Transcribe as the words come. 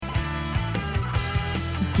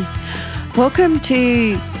Welcome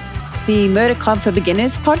to the Murder Club for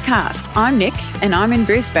Beginners podcast. I'm Nick and I'm in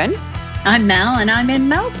Brisbane. I'm Mel and I'm in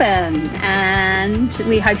Melbourne, and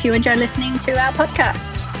we hope you enjoy listening to our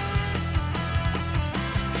podcast.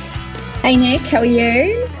 Hey Nick, how are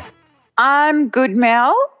you? I'm good,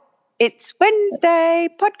 Mel. It's Wednesday,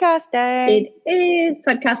 podcast day. It is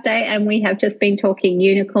podcast day, and we have just been talking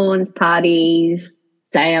unicorns, parties,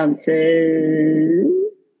 seances.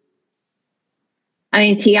 I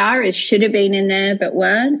mean, tiaras should have been in there but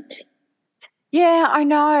weren't. Yeah, I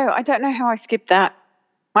know. I don't know how I skipped that.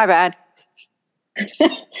 My bad.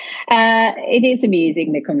 It is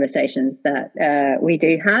amusing, the conversations that we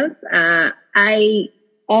do have.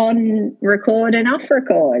 On record and off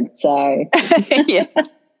record. So Yes.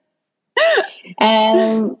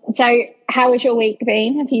 So how has your week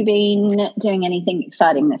been? Have you been doing anything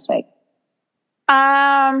exciting this week?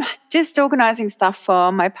 Just organising stuff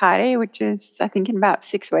for my party, which is I think in about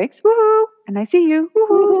 6 weeks. Woohoo! And I see you.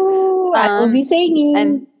 Woohoo! I will be seeing you.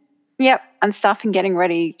 And stuff and getting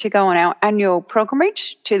ready to go on our annual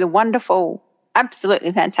pilgrimage to the wonderful,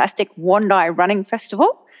 absolutely fantastic Wandai Running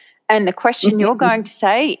Festival. And the question you're going to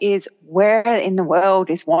say is, where in the world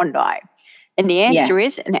is Wandai? And the answer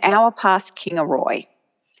is an hour past Kingaroy.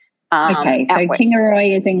 Okay, so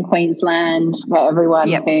Kingaroy is in Queensland for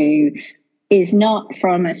everyone who is not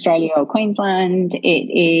from Australia or Queensland. It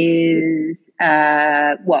is,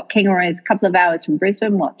 Kingaroy is a couple of hours from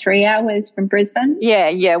Brisbane, 3 hours from Brisbane?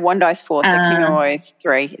 Yeah, Wandai's 4, so Kingaroy is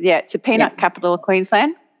 3. Yeah, it's the peanut capital of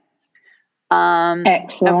Queensland.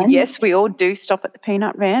 Excellent. And yes, we all do stop at the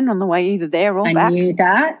peanut van on the way either there or back. I knew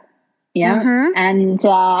that. Yeah. Mm-hmm. And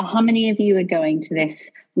how many of you are going to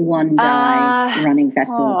this Wandai running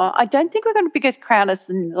festival? I don't think we're going to be as crowded as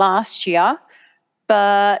last year,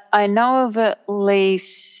 but I know of at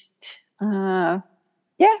least 3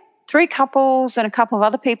 couples and a couple of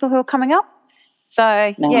other people who are coming up.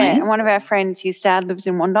 So nice. And one of our friends, his dad lives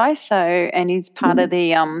in Wandai, and he's part of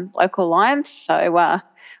the local Lions. So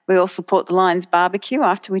we all support the Lions barbecue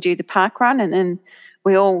after we do the park run, and then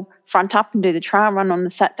we all front up and do the trail run on the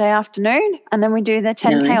Saturday afternoon, and then we do the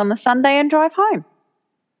 10K on the Sunday and drive home.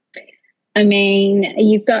 I mean,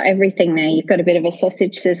 you've got everything there. You've got a bit of a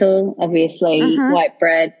sausage sizzle, obviously, white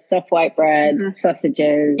bread, soft white bread,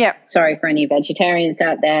 sausages. Yep. Sorry for any vegetarians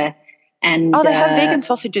out there. And they have vegan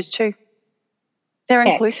sausages too. They're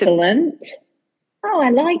inclusive. Excellent. Oh, I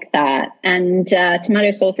like that. And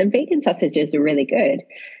tomato sauce and vegan sausages are really good.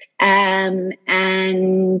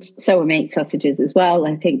 And so are meat sausages as well.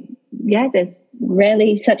 I think, there's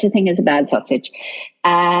rarely such a thing as a bad sausage.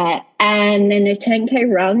 And then a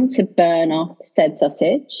 10K run to burn off said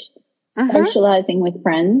sausage, socialising with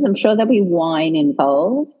friends. I'm sure there'll be wine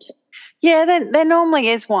involved. Yeah, there normally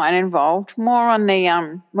is wine involved. More on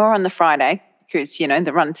the Friday because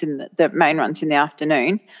the main runs in the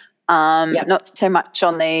afternoon. Not so much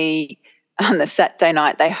on the Saturday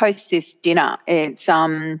night. They host this dinner. It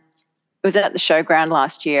was at the showground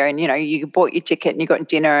last year, and you bought your ticket and you got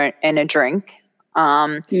dinner and a drink.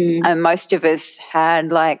 And most of us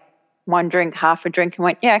had like one drink, half a drink, and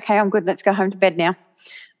went, yeah, okay, I'm good. Let's go home to bed now.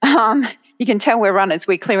 You can tell we're runners.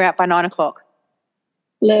 We clear out by 9 o'clock.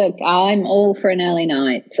 Look, I'm all for an early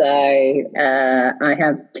night, so I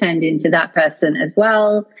have turned into that person as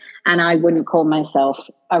well, and I wouldn't call myself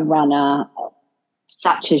a runner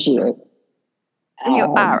such as you.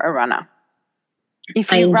 You are a runner.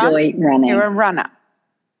 If you enjoy running. You're a runner.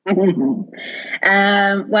 Well,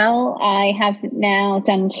 I have now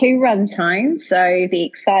done 2 runs home. So the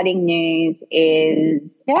exciting news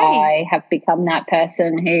is I have become that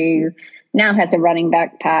person who now has a running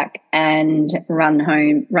backpack and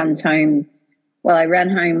runs home. Well, I ran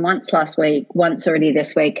home once last week, once already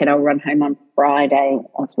this week, and I'll run home on Friday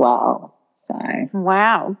as well. So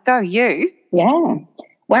wow, go you. Yeah.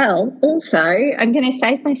 Well, also, I'm going to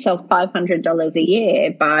save myself $500 a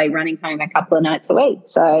year by running home a couple of nights a week.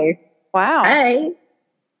 So, wow. Hey,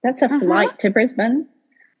 that's a flight to Brisbane.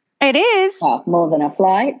 It is. Well, more than a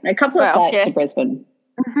flight. A couple of flights to Brisbane.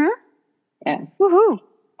 Yeah. Woohoo.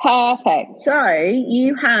 Perfect. So,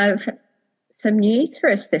 you have some news for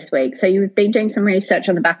us this week. So, you've been doing some research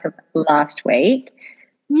on the back of last week.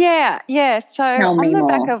 Yeah. So, Tell me more.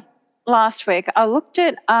 Back of last week, I looked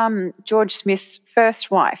at George Smith's first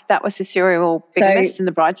wife. That was the serial bigamist and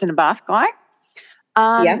the Brides in the Bath guy.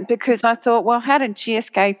 Because I thought, well, how did she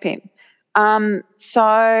escape him?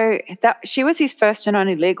 So she was his first and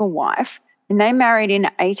only legal wife, and they married in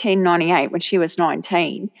 1898 when she was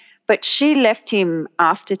 19. But she left him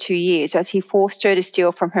after 2 years as he forced her to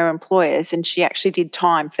steal from her employers, and she actually did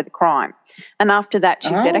time for the crime. And after that,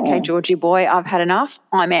 she said, okay, Georgie boy, I've had enough.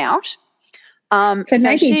 I'm out. So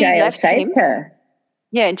maybe jail saved her.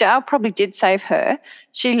 Yeah, jail probably did save her.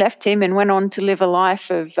 She left him and went on to live a life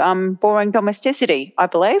of boring domesticity, I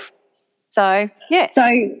believe. So, yeah. So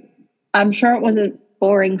I'm sure it wasn't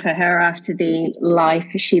boring for her after the life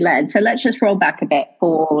she led. So let's just roll back a bit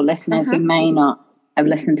for listeners who may not have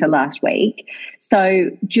listened to last week. So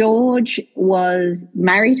George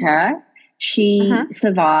married her. She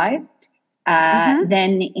survived.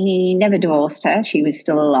 Then he never divorced her. She was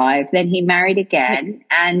still alive. Then he married again,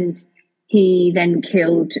 and he then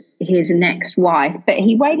killed his next wife. But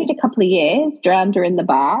he waited a couple of years, drowned her in the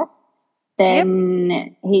bath.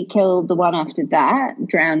 Then he killed the one after that,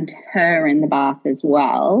 drowned her in the bath as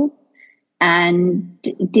well. And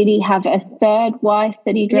did he have a third wife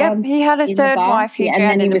that he drowned? Yep, he had a third wife who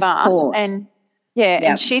drowned in the bath. Caught. And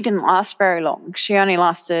and she didn't last very long. She only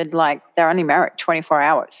lasted they're only married 24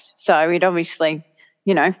 hours. So he'd obviously,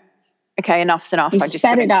 okay, enough's enough. I just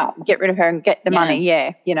sped it up. Get rid of her and get the money.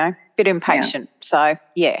 Yeah, bit impatient. Yeah. So,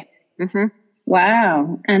 yeah. Mm-hmm.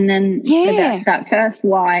 Wow. And then so that first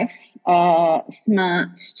wife,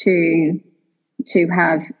 smart to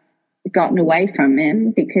have gotten away from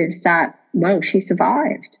him because she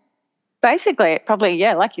survived. Basically, it probably,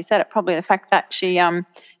 like you said, the fact that she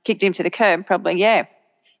kicked him to the curb probably,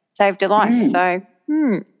 saved her life. So,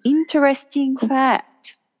 interesting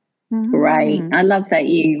fact. Great. I love that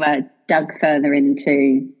you dug further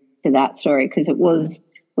into that story because it was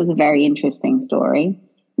a very interesting story.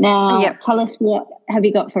 Now, tell us, what have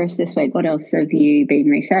you got for us this week? What else have you been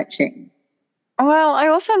researching? Well, I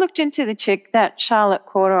also looked into the chick, that Charlotte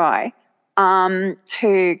Corday,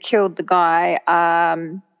 who killed the guy,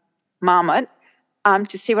 Marmot,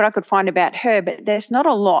 to see what I could find about her, but there's not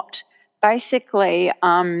a lot. Basically,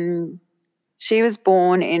 she was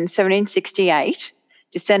born in 1768,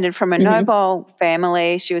 descended from a noble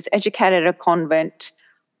family. She was educated at a convent.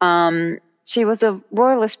 She was a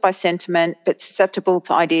royalist by sentiment, but susceptible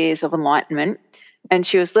to ideas of enlightenment. And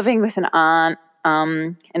she was living with an aunt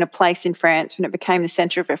in a place in France when it became the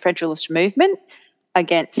centre of a federalist movement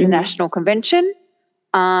against the National Convention.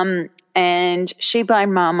 And she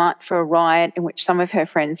blamed Marmot for a riot in which some of her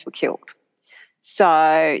friends were killed.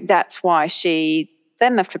 So that's why she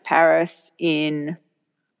then left for Paris in,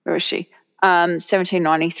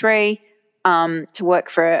 1793, to work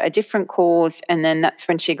for a different cause. And then that's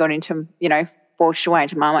when she got into, forged her way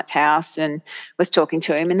into Marmot's house and was talking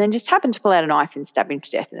to him and then just happened to pull out a knife and stab him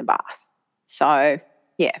to death in the bath. So,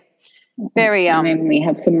 yeah. Very we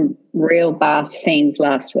had some real bath scenes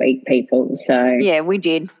last week, people. So yeah, we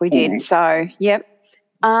did. So yep.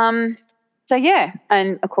 So yeah,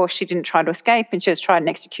 and of course she didn't try to escape, and she was tried and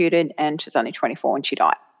executed, and she was only 24 when she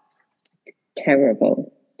died.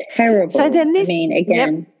 Terrible. So then this,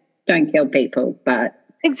 don't kill people, but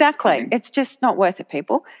exactly, it's just not worth it,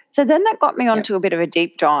 people. So then that got me onto a bit of a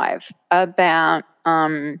deep dive about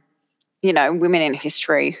women in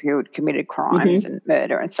history who had committed crimes and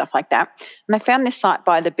murder and stuff like that. And I found this site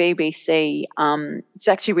by the BBC. It's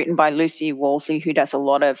actually written by Lucy Wolsey, who does a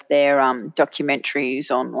lot of their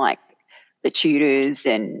documentaries on the Tudors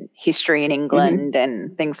and history in England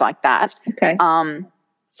and things like that. Okay.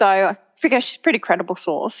 So I figure she's a pretty credible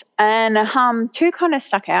source. And two kind of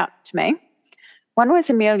stuck out to me. One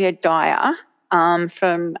was Amelia Dyer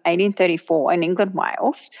from 1834 in England,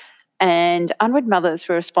 Wales. And unwed mothers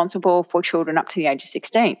were responsible for children up to the age of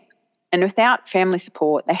 16. And without family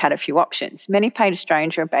support, they had a few options. Many paid a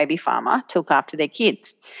stranger, a baby farmer, to look after their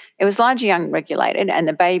kids. It was largely unregulated, and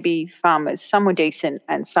the baby farmers, some were decent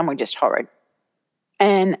and some were just horrid.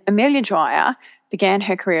 And Amelia Dyer began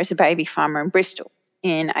her career as a baby farmer in Bristol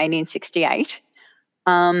in 1868.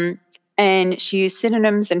 And she used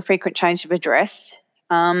synonyms and frequent change of address.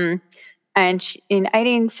 And in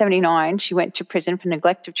 1879, she went to prison for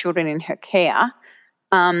neglect of children in her care.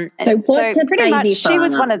 So what's a baby farmer? She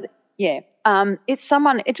was one of the, it's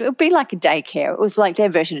someone, it would be like a daycare. It was like their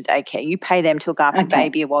version of daycare. You pay them to look after the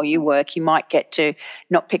baby while you work. You might get to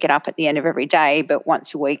not pick it up at the end of every day, but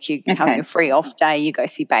once a week you have your free off day, you go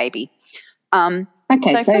see baby. So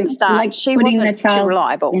from the start, she wasn't too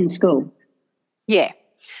reliable. In school. Yeah.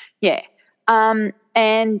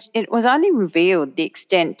 And it was only revealed the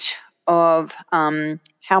extent of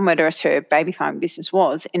how murderous her baby farming business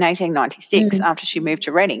was in 1896 after she moved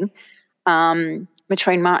to Reading.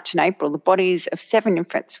 Between March and April, the bodies of 7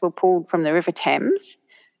 infants were pulled from the River Thames,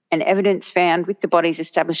 and evidence found with the bodies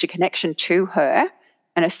established a connection to her,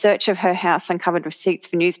 and a search of her house uncovered receipts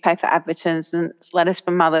for newspaper advertisements, letters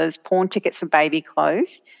from mothers, pawn tickets for baby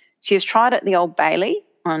clothes. She was tried at the Old Bailey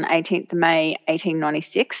on 18th of May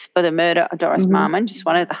 1896 for the murder of Doris Marmon, just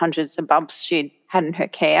one of the hundreds of bubs she'd had in her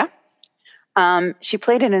care. She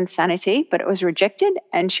pleaded insanity, but it was rejected,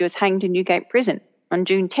 and she was hanged in Newgate Prison on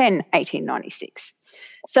June 10, 1896.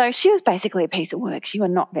 So she was basically a piece of work. She was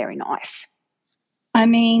not very nice. I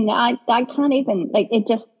mean, I can't even, like, it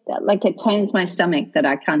just, like, it turns my stomach that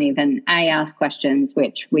I can't even, A, ask questions,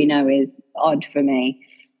 which we know is odd for me,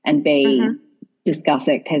 and B, discuss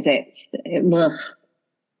it because it's, ugh.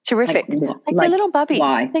 Terrific. Like the little bubbies.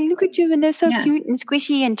 Why? They look at you and they're so cute and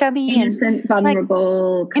squishy and chubby. Innocent,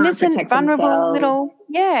 vulnerable, like, innocent, vulnerable themselves.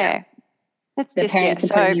 Little, That's the just, parents are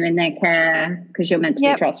putting you in their care because you're meant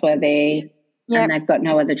to be trustworthy and they've got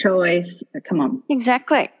no other choice. Come on.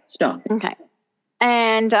 Exactly. Stop. Okay.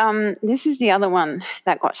 And this is the other one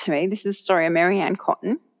that got to me. This is the story of Mary Ann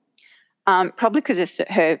Cotton. Probably because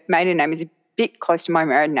her maiden name is a bit close to my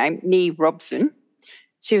married name, Nee Robson.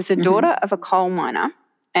 She was the daughter of a coal miner,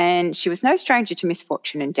 and she was no stranger to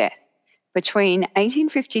misfortune and death. Between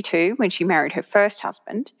 1852, when she married her first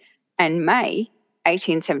husband, and May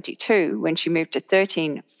 1872, when she moved to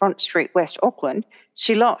 13 Front Street, West Auckland,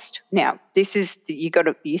 she lost. Now, this is,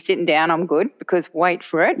 you're sitting down, I'm good, because wait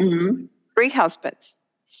for it. 3 husbands,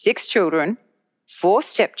 6 children, 4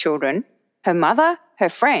 stepchildren, her mother, her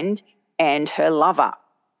friend, and her lover.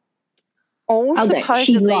 All supposedly,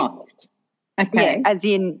 she lost. Okay. Yeah, as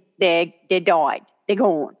in they died. They're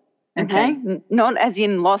gone. Okay. Not as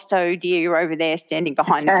in lost, oh dear, you're over there standing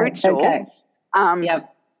behind the fruit stall. Okay.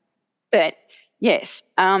 But yes.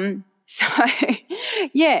 So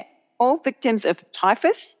yeah, all victims of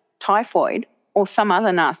typhus, typhoid, or some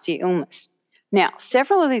other nasty illness. Now,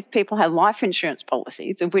 several of these people had life insurance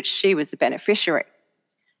policies of which she was the beneficiary.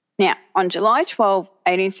 Now, on July 12,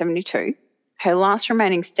 1872, her last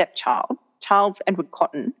remaining stepchild, Charles Edward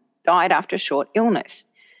Cotton, died after a short illness.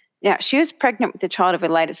 Now, she was pregnant with the child of her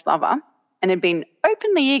latest lover and had been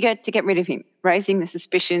openly eager to get rid of him, raising the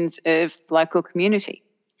suspicions of the local community.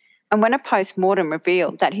 And when a post-mortem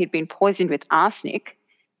revealed that he'd been poisoned with arsenic,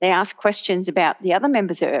 they asked questions about the other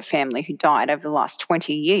members of her family who died over the last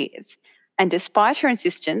 20 years. And despite her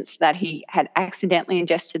insistence that he had accidentally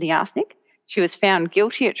ingested the arsenic, she was found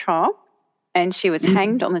guilty at trial, and she was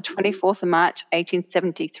hanged on the 24th of March,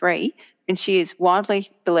 1873, and she is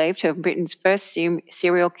widely believed to have been Britain's first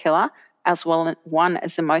serial killer, as well as one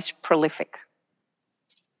as the most prolific.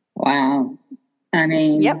 Wow. I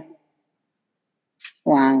mean... Yep.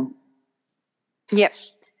 Wow. Yep.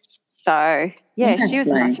 So, yeah, she was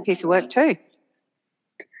a nice piece of work too.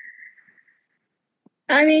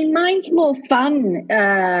 I mean, mine's more fun.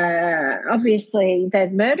 Obviously,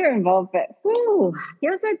 there's murder involved, but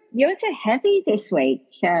yours are heavy this week.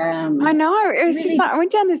 I know. It was really just like I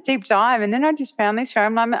went down this deep dive, and then I just found this show.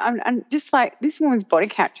 I'm just like, this woman's body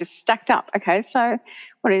count just stacked up. Okay, so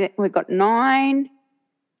what is it? We've got 9.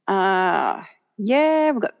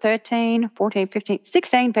 We've got 13, 14, 15,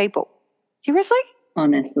 16 people. Seriously?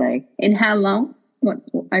 Honestly, in how long?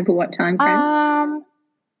 Over what time frame?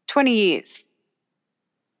 20 years.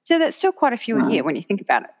 So that's still quite a few a year when you think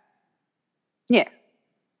about it. Yeah.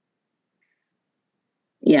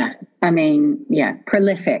 Yeah. I mean,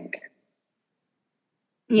 prolific.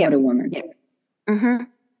 Yeah. What a woman. Yeah.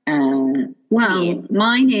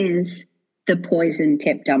 Mine is the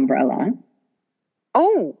poison-tipped umbrella.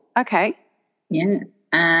 Oh, okay. Yeah.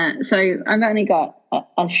 So I've only got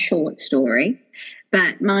a short story,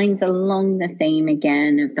 but mine's along the theme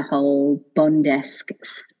again of the whole Bond-esque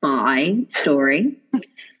spy story.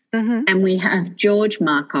 And we have George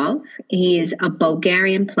Markov. He is a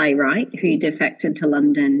Bulgarian playwright who defected to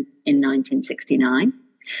London in 1969.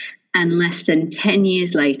 And less than 10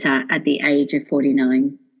 years later, at the age of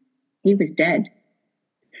 49, he was dead.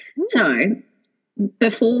 So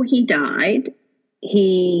before he died,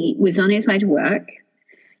 he was on his way to work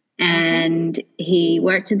and he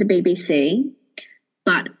worked at the BBC.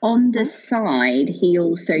 But on the side, he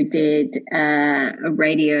also did a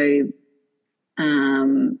radio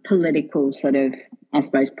political sort of, I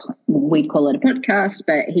suppose we'd call it a podcast,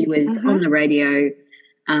 but he was on the radio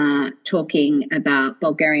talking about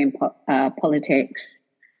Bulgarian politics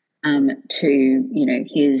to,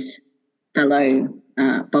 his fellow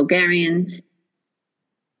Bulgarians.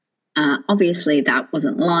 Obviously, that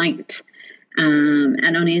wasn't liked.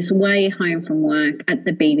 And on his way home from work at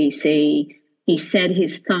the BBC, he said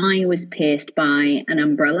his thigh was pierced by an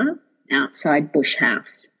umbrella outside Bush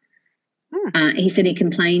House. He said he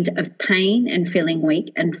complained of pain and feeling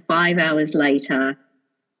weak, and 5 hours later,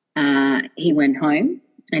 he went home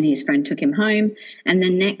and his friend took him home. And the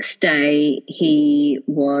next day, he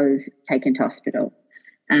was taken to hospital.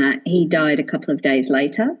 He died a couple of days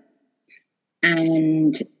later,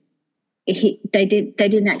 and they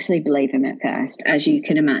didn't actually believe him at first, as you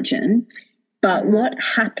can imagine. But what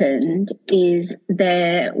happened is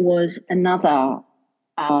there was another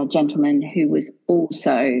gentleman who was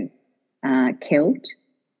also killed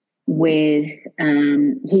with,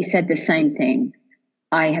 he said the same thing.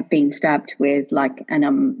 I have been stabbed with like an,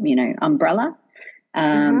 umbrella.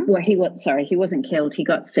 Well, he wasn't killed. He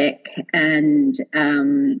got sick, and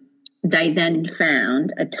they then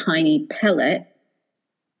found a tiny pellet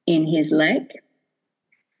in his leg.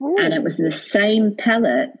 Ooh. And it was the same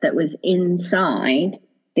pellet that was inside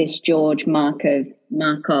this George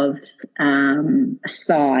Markov's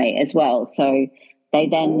thigh as well. So they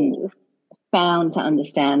then found to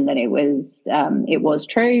understand that it was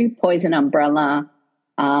true, poison umbrella,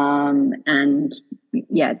 and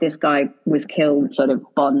yeah, this guy was killed sort of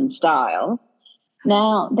Bond style.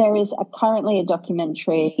 Now there is currently a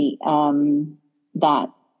documentary that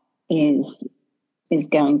is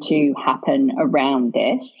going to happen around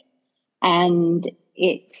this, and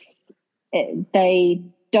it's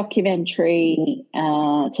TV documentary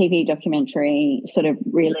sort of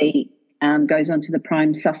really goes on to the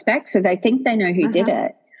prime suspect. So they think they know who did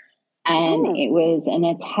it, and it was an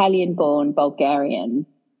Italian-born Bulgarian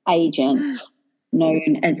agent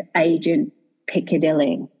known as Agent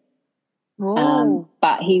Piccadilly.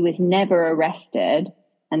 But he was never arrested,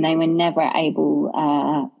 and they were never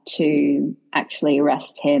able to actually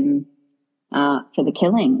arrest him for the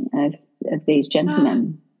killing of these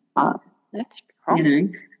gentlemen. That's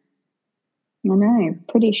wrong. I know.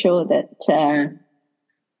 Pretty sure that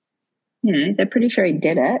they're pretty sure he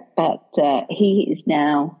did it, but he is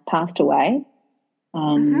now passed away,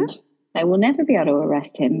 and they will never be able to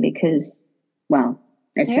arrest him because, well,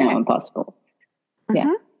 it's now impossible.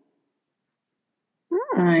 Yeah.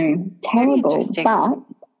 Terrible, but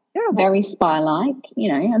very spy-like.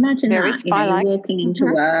 Imagine very that. You're walking into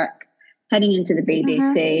work, heading into the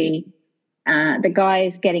BBC. The guy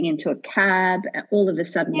is getting into a cab. All of a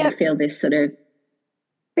sudden, you feel this sort of,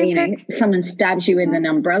 someone stabs you with an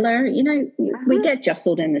umbrella. We get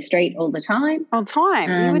jostled in the street all the time. All the time.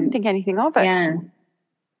 You wouldn't think anything of it. Yeah.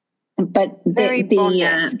 But very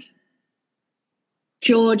Bond-esque.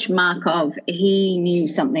 George Markov, he knew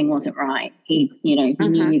something wasn't right. He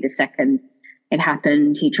knew the second it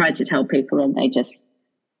happened. He tried to tell people and they just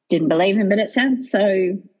didn't believe him. But it sounds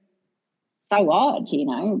so odd,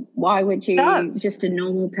 Why would you, just a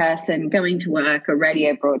normal person going to work, a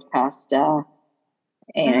radio broadcaster,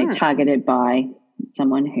 targeted by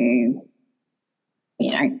someone who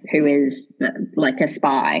is like a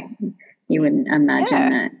spy? You wouldn't imagine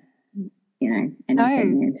that,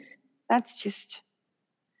 anything is. That's just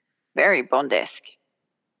very Bond-esque.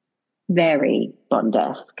 Very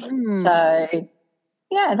Bond-esque. So,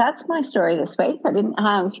 yeah, that's my story this week. I didn't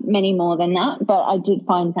have many more than that, but I did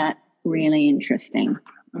find that really interesting.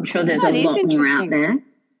 I'm sure there's a lot more out there.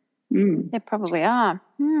 There probably are.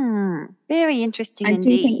 Very interesting I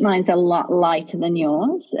indeed. do think mine's a lot lighter than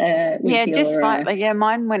yours. Just slightly. Yeah,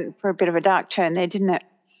 mine went for a bit of a dark turn there, didn't it?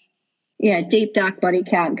 Yeah, deep dark body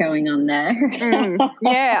count going on there.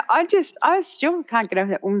 Yeah, I still can't get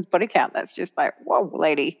over that woman's body count. That's just like, whoa,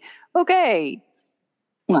 lady. Okay.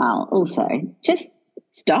 Well, also, just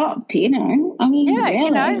stop, I mean, yeah,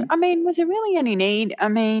 really. Was there really any need?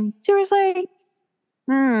 Seriously?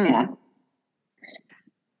 Yeah.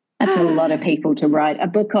 That's a lot of people to write a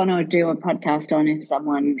book on or do a podcast on if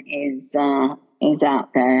someone is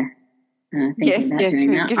out there thinking about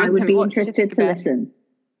doing that. I would be interested to listen.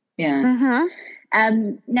 Yeah.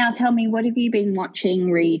 Now tell me, what have you been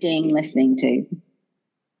watching, reading, listening to?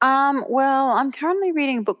 Well, I'm currently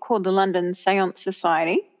reading a book called The London Seance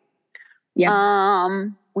Society. Yeah.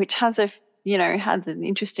 Which has has an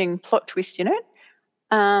interesting plot twist in it,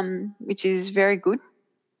 which is very good.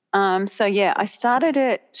 So yeah, I started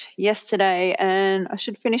it yesterday and I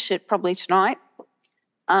should finish it probably tonight.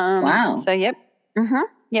 Wow. So yep.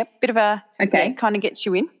 Bit of a kind of gets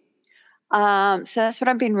you in. So that's what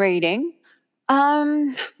I've been reading.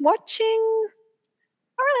 Watching,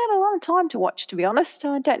 I really had a lot of time to watch, to be honest.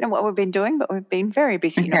 I don't know what we've been doing, but we've been very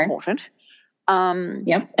busy and important.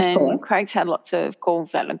 Of course. Craig's had lots of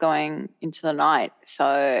calls that are going into the night.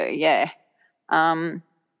 So yeah.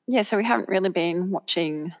 So we haven't really been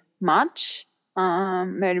watching much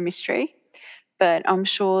murder mystery, but I'm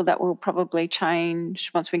sure that will probably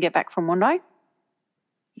change once we get back from Monday.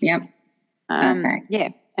 Yep. Perfect. Yeah,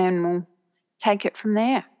 and we'll take it from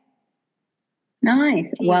there.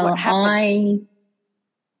 Nice. Well, I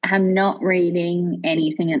am not reading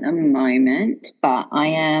anything at the moment, but I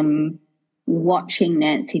am watching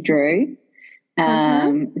Nancy Drew.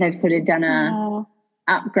 They've sort of done a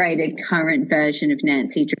upgraded current version of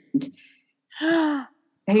Nancy Drew.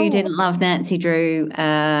 Who didn't love Nancy Drew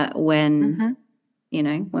when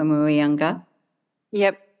when we were younger?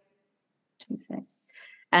 Yep.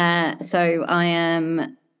 So I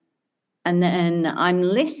am, and then I'm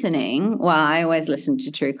listening. Well, I always listen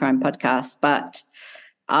to true crime podcasts, but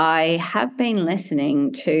I have been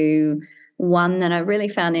listening to one that I really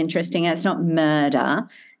found interesting. It's not murder,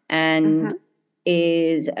 and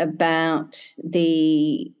is about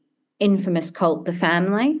the infamous cult, The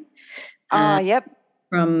Family. Yep.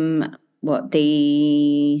 From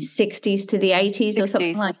the 60s to the 80s or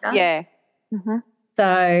something like that. Yeah.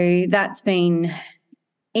 So that's been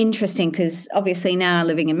interesting because obviously now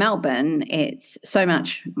living in Melbourne, it's so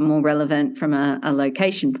much more relevant from a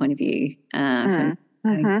location point of view.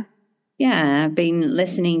 Yeah, I've been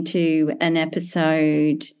listening to an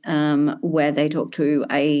episode where they talk to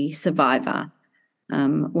a survivor,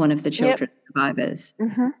 one of the children survivors.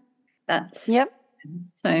 That's so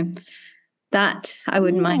that I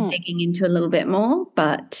wouldn't mind digging into a little bit more,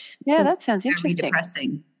 but that sounds interesting.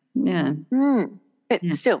 Depressing. Yeah. But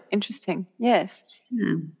still interesting. Yes.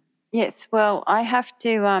 Yeah. Yes. Well, I have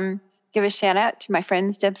to give a shout out to my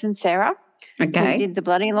friends Debs and Sarah. Okay. Who did the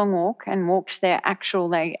bloody long walk and walked they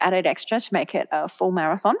added extra to make it a full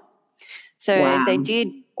marathon. So they did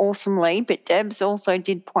awesomely, but Debs also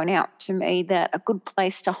did point out to me that a good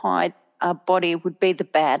place to hide a body would be the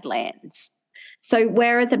Badlands. So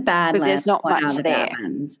where are the Badlands? Because there's not much there.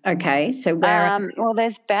 Badlands? Okay, so where? Well,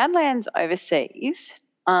 there's Badlands overseas.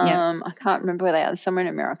 I can't remember where they are. Somewhere in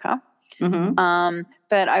America.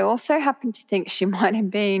 But I also happen to think she might have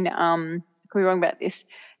been. I could be wrong about this.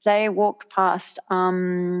 They walked past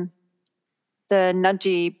the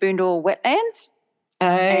Nudgee Boondall wetlands.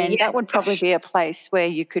 And that would probably be a place where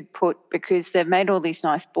you could put, because they've made all these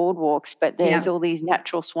nice boardwalks, but there's all these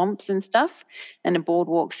natural swamps and stuff, and the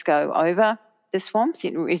boardwalks go over the swamps.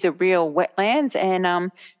 It is a real wetlands,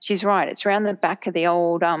 and she's right. It's around the back of the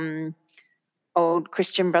old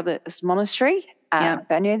Christian Brothers Monastery,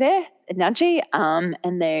 venue there, Nudgee,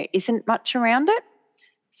 and there isn't much around it.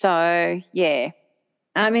 So, yeah.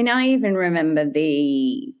 I mean, I even remember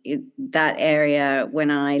that area when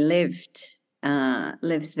I lived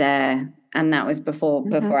there, and that was before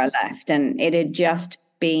I left, and it had just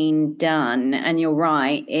been done. And you're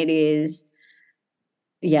right, it is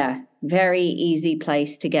very easy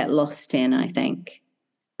place to get lost in, I think.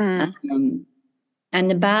 And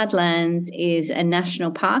the Badlands is a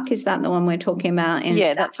national park. Is that the one we're talking about in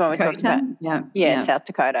South that's what we're talking about. Yeah, South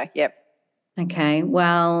Dakota. Yep. Okay.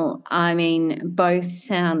 Well, I mean, both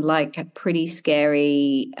sound like a pretty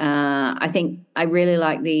scary. I think I really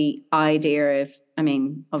like the idea of, I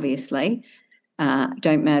mean, obviously,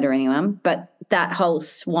 don't murder anyone, but that whole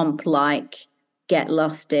swamp-like get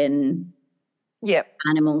lost in. Yep.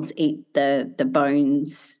 Animals eat the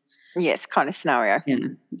bones. Yes, kind of scenario.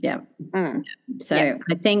 Yeah. So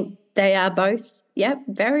I think they are both,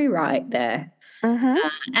 very right there.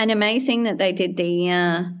 And amazing that they did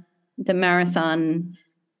the marathon.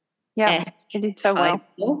 Yeah, they did so well.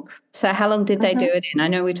 Walk. So how long did they do it in? I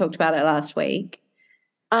know we talked about it last week.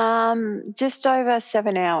 Just over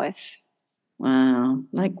 7 hours. Wow.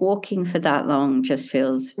 Like walking for that long just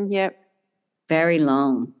feels very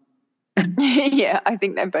long. Yeah, I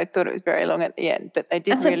think they both thought it was very long at the end, but they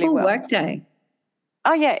did really well. That's a full work day.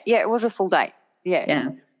 Oh, yeah, it was a full day. Yeah.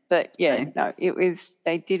 But, it was,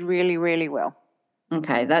 they did really, really well.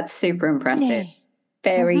 Okay, that's super impressive.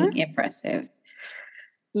 Very impressive.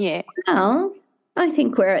 Yeah. Well, I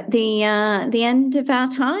think we're at the end of our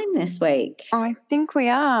time this week. I think we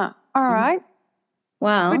are. All right.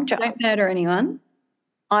 Well, don't murder anyone.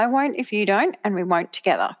 I won't if you don't, and we won't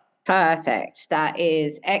together. Perfect. That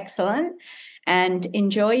is excellent. And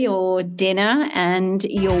enjoy your dinner and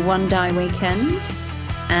your one-day weekend.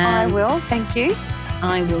 I will. Thank you.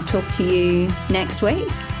 I will talk to you next week.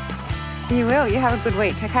 You will. You have a good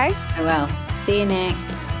week, okay? I will. See you, Nick.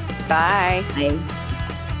 Bye. Bye.